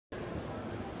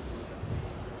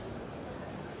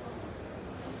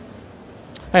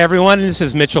Hi everyone, this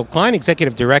is Mitchell Klein,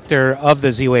 Executive Director of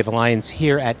the Z-Wave Alliance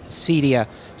here at CEDIA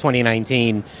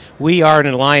 2019. We are an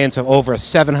alliance of over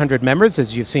 700 members,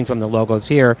 as you've seen from the logos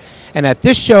here. And at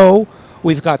this show,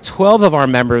 we've got 12 of our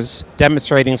members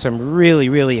demonstrating some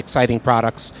really exciting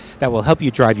products that will help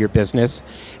you drive your business.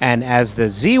 And as the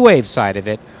Z-Wave side of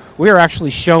it, we're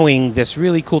actually showing this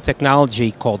really cool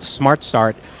technology called Smart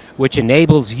Start, which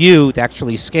enables you to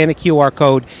actually scan a QR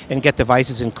code and get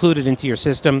devices included into your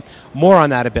system. More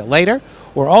on that a bit later.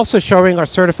 We're also showing our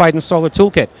Certified Installer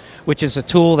Toolkit, which is a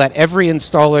tool that every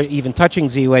installer, even touching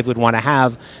Z-Wave, would want to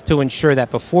have to ensure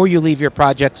that before you leave your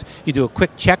projects, you do a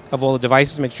quick check of all the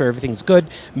devices, make sure everything's good,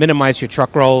 minimize your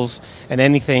truck rolls, and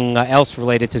anything else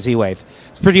related to Z-Wave.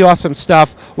 It's pretty awesome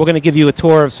stuff. We're going to give you a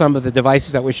tour of some of the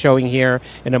devices that we're showing here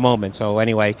in a moment. So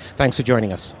anyway, thanks for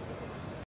joining us.